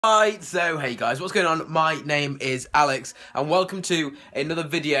Right, so hey guys, what's going on? My name is Alex and welcome to another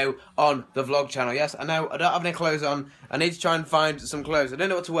video on the vlog channel. Yes, I know I don't have any clothes on. I need to try and find some clothes. I don't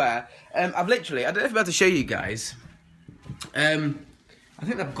know what to wear. I don't know if I'm about to show you guys. I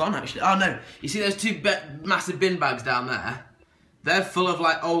think they've gone actually. Oh no, you see those two massive bin bags down there? They're full of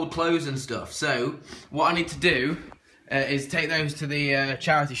like old clothes and stuff. So what I need to do is take those to the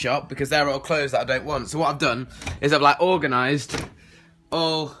charity shop because they're all clothes that I don't want. So what I've done is I've like organised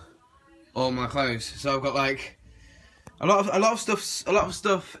all my clothes. So I've got like a lot of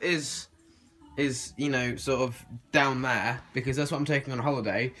stuff is you know sort of down there because that's what I'm taking on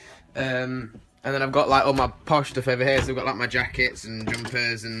holiday. And then I've got like all my posh stuff over here. So I've got like my jackets and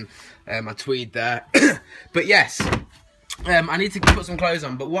jumpers and my tweed there. But yes, I need to put some clothes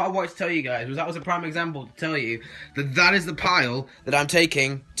on. But what I wanted to tell you guys was that was a prime example to tell you that is the pile that I'm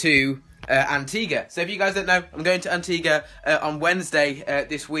taking to Antigua. So if you guys don't know, I'm going to Antigua on Wednesday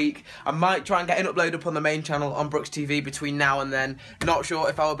this week. I might try and get an upload up on the main channel on Brooks TV between now and then. Not sure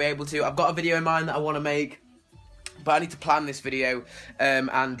if I will be able to. I've got a video in mind that I want to make, but I need to plan this video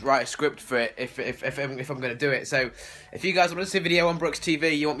and write a script for it if I'm going to do it. So if you guys want to see a video on Brooks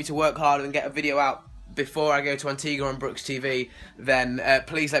TV, you want me to work hard and get a video out before I go to Antigua on Brooks TV, then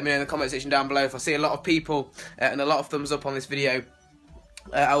please let me know in the comment section down below. If I see a lot of people and a lot of thumbs up on this video,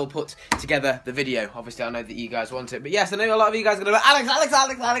 I will put together the video. Obviously, I know that you guys want it. But yes, I know a lot of you guys are going to be Alex.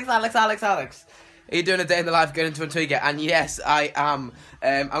 Are you doing a day in the life going into Antigua? And yes, I am.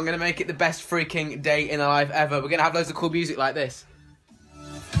 I'm going to make it the best freaking day in the life ever. We're going to have loads of cool music like this.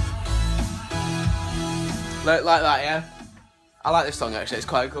 Like that, yeah? I like this song, actually. It's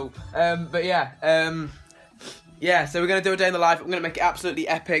quite cool. But yeah, yeah, so we're going to do a day in the life. I'm going to make it absolutely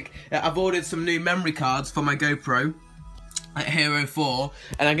epic. I've ordered some new memory cards for my GoPro at Hero 4,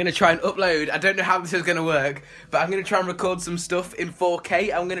 and I'm going to try and upload. I don't know how this is going to work, but I'm going to try and record some stuff in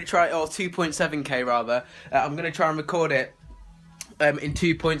 4K. I'm going to try, or 2.7K rather. I'm going to try and record it in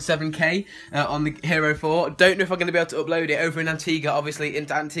 2.7K on the Hero 4. Don't know if I'm going to be able to upload it over in Antigua. Obviously,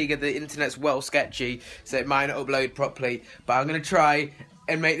 into Antigua, the internet's well sketchy, so it might not upload properly, but I'm going to try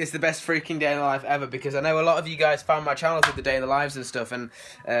and make this the best freaking day in the life ever, because I know a lot of you guys found my channels with the day in the lives and stuff, and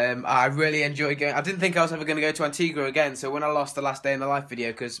I really enjoy going. I didn't think I was ever going to go to Antigua again, so when I lost the last day in the life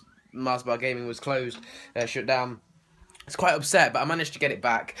video because Mars Bar Gaming was closed, shut down, I was quite upset, but I managed to get it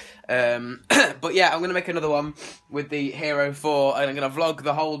back. But yeah, I'm going to make another one with the Hero 4, and I'm going to vlog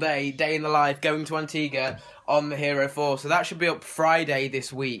the whole day in the life, going to Antigua on the Hero 4. So that should be up Friday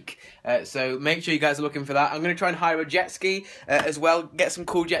this week. So make sure you guys are looking for that. I'm going to try and hire a jet ski as well, get some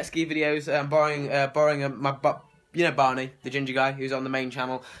cool jet ski videos. I'm borrowing you know Barney, the ginger guy, who's on the main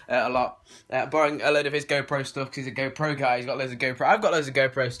channel a lot. Borrowing a load of his GoPro stuff, because he's a GoPro guy. He's got loads of GoPro. I've got loads of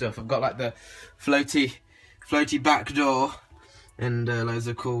GoPro stuff. I've got like the floaty back door and loads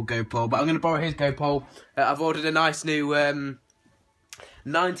of cool GoPro, but I'm going to borrow his GoPro. I've ordered a nice new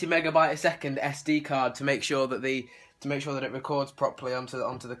 90 megabyte a second SD card to make sure that it records properly onto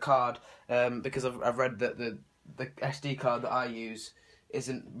the card, because I've read that the SD card that I use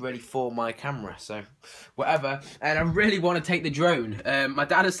isn't really for my camera, so whatever. And I really want to take the drone. My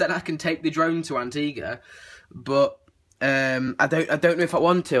dad has said I can take the drone to Antigua, but I don't know if I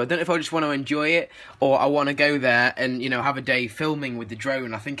want to. I don't know if I just want to enjoy it, or I want to go there and, you know, have a day filming with the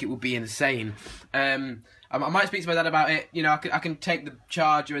drone. I think it would be insane. I might speak to my dad about it. You know, I can take the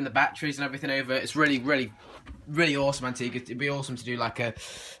charger and the batteries and everything over. It's really awesome, Antigua. It'd be awesome to do like a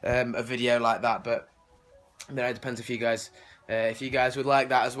video like that. But you know, it depends if you guys would like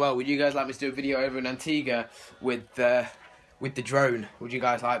that as well. Would you guys like me to do a video over in Antigua with the drone? Would you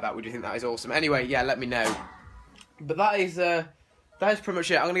guys like that? Would you think that is awesome? Anyway, yeah, let me know. But that is pretty much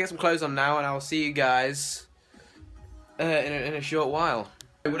it. I'm going to get some clothes on now, and I'll see you guys in a short while.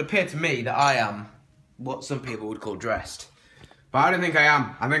 It would appear to me that I am what some people would call dressed, but I don't think I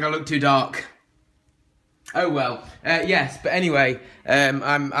am. I think I look too dark. Oh well. Yes, but anyway,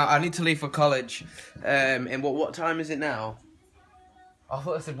 I need to leave for college. In what time is it now? I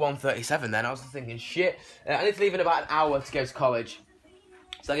thought I said 1:37 then. I was thinking, shit. I need to leave in about an hour to go to college.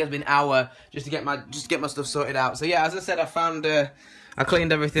 So I guess it'll be an hour just to get my stuff sorted out. So yeah, as I said, I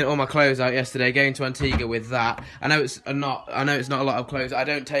cleaned all my clothes out yesterday, going to Antigua with that. I know it's not a lot of clothes. I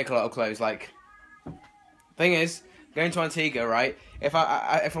don't take a lot of clothes. Like, thing is, going to Antigua, right? If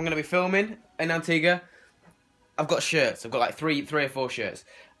I'm going to be filming in Antigua, I've got shirts. I've got like three or four shirts.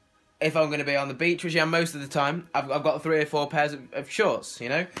 If I'm going to be on the beach, which I am most of the time, I've got 3 or 4 pairs of shorts. You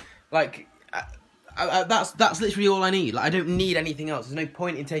know, like. That's literally all I need. Like, I don't need anything else. There's no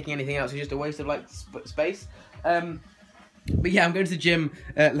point in taking anything else. It's just a waste of like space. But yeah, I'm going to the gym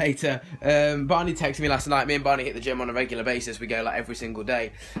later. Barney texted me last night. Me and Barney hit the gym on a regular basis. We go like every single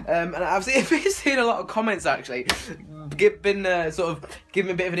day. And I've seen a lot of comments actually, been sort of giving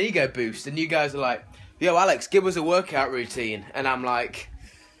me a bit of an ego boost. And you guys are like, "Yo, Alex, give us a workout routine." And I'm like,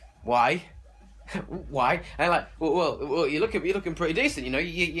 "Why? Why?" And I'm like, well, you're looking pretty decent. You know,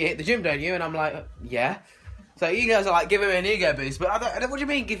 you hit the gym, don't you? And I'm like, "Yeah." So you guys are like giving me an ego boost, but I don't, what do you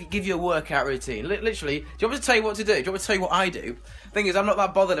mean give you a workout routine? Literally, do you want me to tell you what to do? Do you want me to tell you what I do? Thing is, I'm not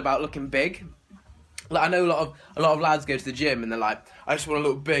that bothered about looking big. Like I know a lot of lads go to the gym and they're like, I just want to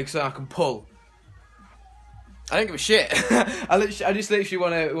look big so I can pull. I don't give a shit. I just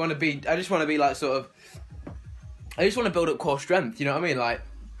literally want to be. I just want to be like sort of. I just want to build up core strength. You know what I mean? Like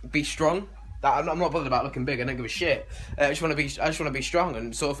be strong. I'm not bothered about looking big. I don't give a shit. I just want to be strong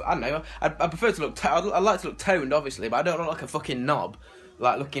and sort of. I don't know. I prefer to look. I like to look toned, obviously, but I don't look like a fucking knob,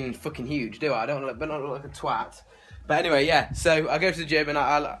 like looking fucking huge, do I? I don't look like a twat. But anyway, yeah. So I go to the gym and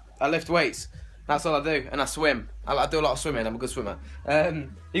I lift weights. That's all I do, and I swim. I do a lot of swimming. I'm a good swimmer.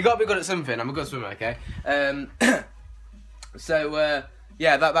 You got to be good at something. I'm a good swimmer. Okay.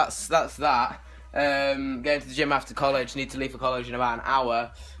 Yeah, that's that. Going to the gym after college. Need to leave for college in about an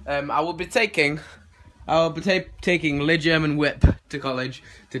hour. I will be taking Lid German Whip to college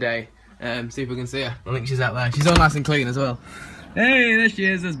today. See if we can see her. I think she's out there. She's all nice and clean as well. Hey, there she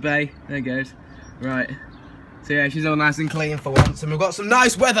is. There's Bay. There it goes. Right. So yeah, she's all nice and clean for once, and we've got some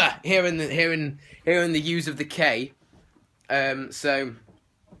nice weather here in the U's of the K. That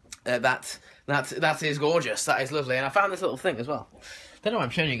is gorgeous. That is lovely, and I found this little thing as well. Don't know why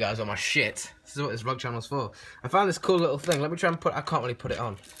I'm showing you guys all my shit. This is what this vlog channel's for. I found this cool little thing. Let me try and I can't really put it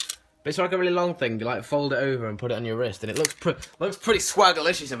on. But it's like a really long thing. You like fold it over and put it on your wrist, and it looks pretty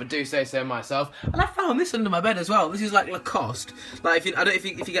swagalicious if I do say so myself. And I found this under my bed as well. This is like Lacoste. Like I don't know if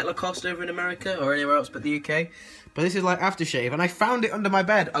you get Lacoste over in America or anywhere else but the UK. But this is like aftershave, and I found it under my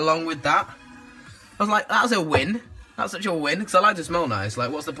bed along with that. I was like, that was a win. That's such a win because I like to smell nice.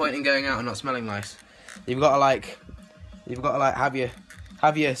 Like, what's the point in going out and not smelling nice? You've got to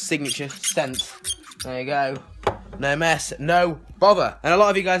have your signature scent. There you go. No mess, no bother. And a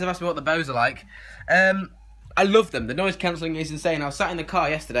lot of you guys have asked me what the Bose are like. I love them. The noise cancelling is insane. I was sat in the car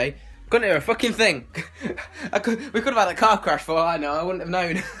yesterday, couldn't hear a fucking thing. We could have had a car crash for all I know. I wouldn't have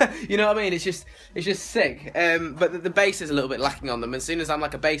known. You know what I mean? It's just sick. But the bass is a little bit lacking on them. As soon as I'm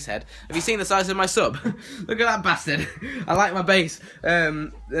like a bass head. Have you seen the size of my sub? Look at that bastard. I like my bass.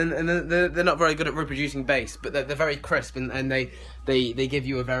 And they're not very good at reproducing bass, but they're very crisp and they give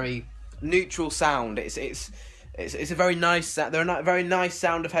you a very neutral sound. It's a very nice. They're a very nice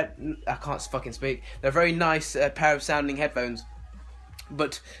sound of head. I can't fucking speak. They're a very nice pair of sounding headphones.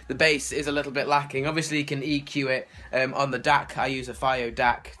 But the bass is a little bit lacking. Obviously, you can EQ it on the DAC. I use a FiO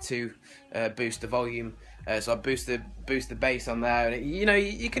DAC to boost the volume. So I boost the bass on there, and you know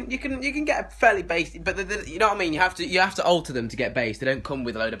you can get a fairly bass, but you know what I mean. You have to alter them to get bass. They don't come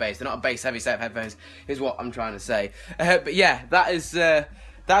with a load of bass. They're not a bass heavy set of headphones. Is what I'm trying to say. But yeah, that's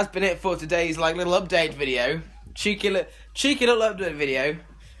been it for today's like little update video. Cheeky little update video.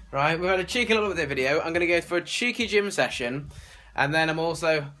 Right, we've had a cheeky little update video. I'm gonna go for a cheeky gym session, and then I'm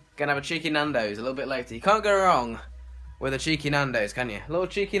also gonna have a cheeky Nando's a little bit later. You can't go wrong with a cheeky Nando's, can you? A little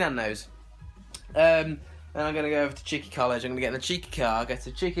cheeky Nando's. Then I'm going to go over to Cheeky College. I'm going to get in the Cheeky car, get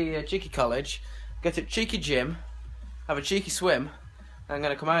to Cheeky College, get to Cheeky Gym, have a cheeky swim, and I'm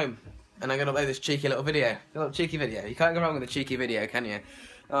going to come home. And I'm going to upload this cheeky little video. A little cheeky video. You can't go wrong with a cheeky video, can you?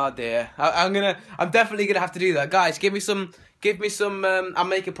 Oh dear. I'm definitely going to have to do that. Guys, give me some, I'll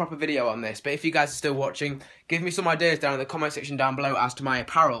make a proper video on this. But if you guys are still watching, give me some ideas down in the comment section down below as to my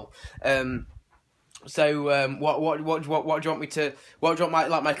apparel. So what do you want me to? What do you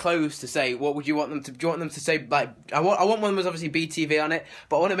want my clothes to say? What would you want them to? Do you want them to say like? I want one with obviously BTV on it,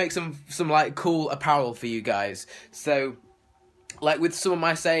 but I want to make some like cool apparel for you guys. So like with some of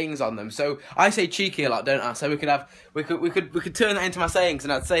my sayings on them. So I say cheeky a lot, don't I? So we could turn that into my sayings,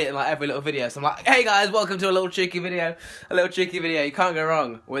 and I'd say it in like every little video. So I'm like, hey guys, welcome to a little cheeky video. A little cheeky video. You can't go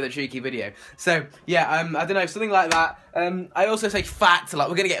wrong with a cheeky video. So yeah, I don't know, something like that. I also say fact a lot.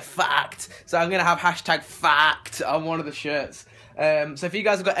 We're gonna get fact. So I'm gonna have hashtag fact on one of the shirts. So if you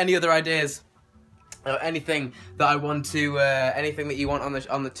guys have got any other ideas, anything that I want to, anything that you want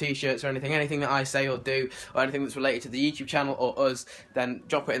on the t-shirts or anything that I say or do, or anything that's related to the YouTube channel or us, then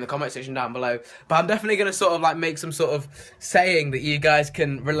drop it in the comment section down below. But I'm definitely going to sort of like make some sort of saying that you guys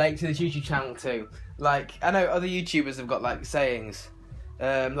can relate to this YouTube channel to. Like, I know other YouTubers have got like sayings.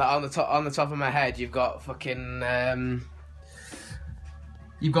 Like on the top of my head, you've got fucking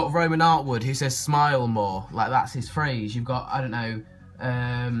you've got Roman Artwood who says smile more. Like that's his phrase. You've got, I don't know,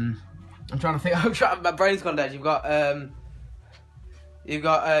 I'm trying to think. My brain's gone dead. You've got You've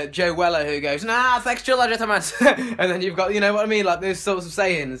got Joe Weller who goes, nah, it's extra legitimate. And then you've got, you know what I mean, like those sorts of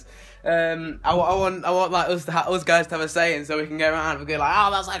sayings. I want like us guys to have a saying so we can go around and go like,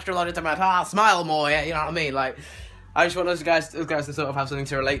 oh, that's extra legitimate. Smile more, yeah, you know what I mean? Like, I just want us guys to sort of have something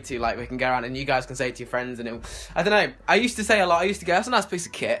to relate to. Like, we can go around and you guys can say to your friends, and I don't know. I used to say a lot. I used to go, that's a nice piece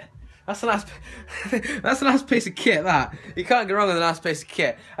of kit. That's a nice, that's a nice piece of kit. That you can't go wrong with a nice piece of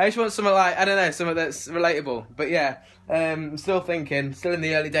kit. I just want something like, I don't know, something that's relatable. But yeah, still thinking, still in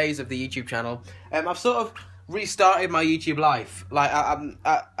the early days of the YouTube channel. I've sort of restarted my YouTube life. Like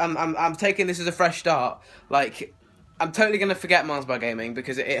I'm taking this as a fresh start. Like, I'm totally gonna forget Mars Bar Gaming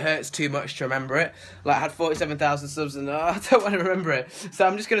because it hurts too much to remember it. Like, I had 47,000 subs and I don't want to remember it. So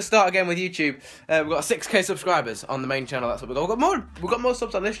I'm just gonna start again with YouTube. We've got 6k subscribers on the main channel. That's what we've got. We've got more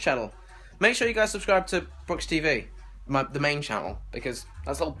subs on this channel. Make sure you guys subscribe to Brooks TV, the main channel, because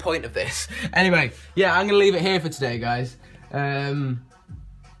that's the whole point of this. Anyway, yeah, I'm gonna leave it here for today, guys.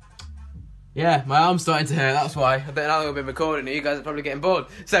 Yeah, my arm's starting to hurt, that's why. I bet how long I've been recording and you guys are probably getting bored.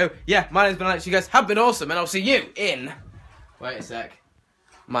 So, yeah, my name's been Alex, you guys have been awesome, and I'll see you in, wait a sec,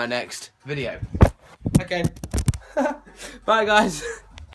 my next video. Okay. Bye, guys.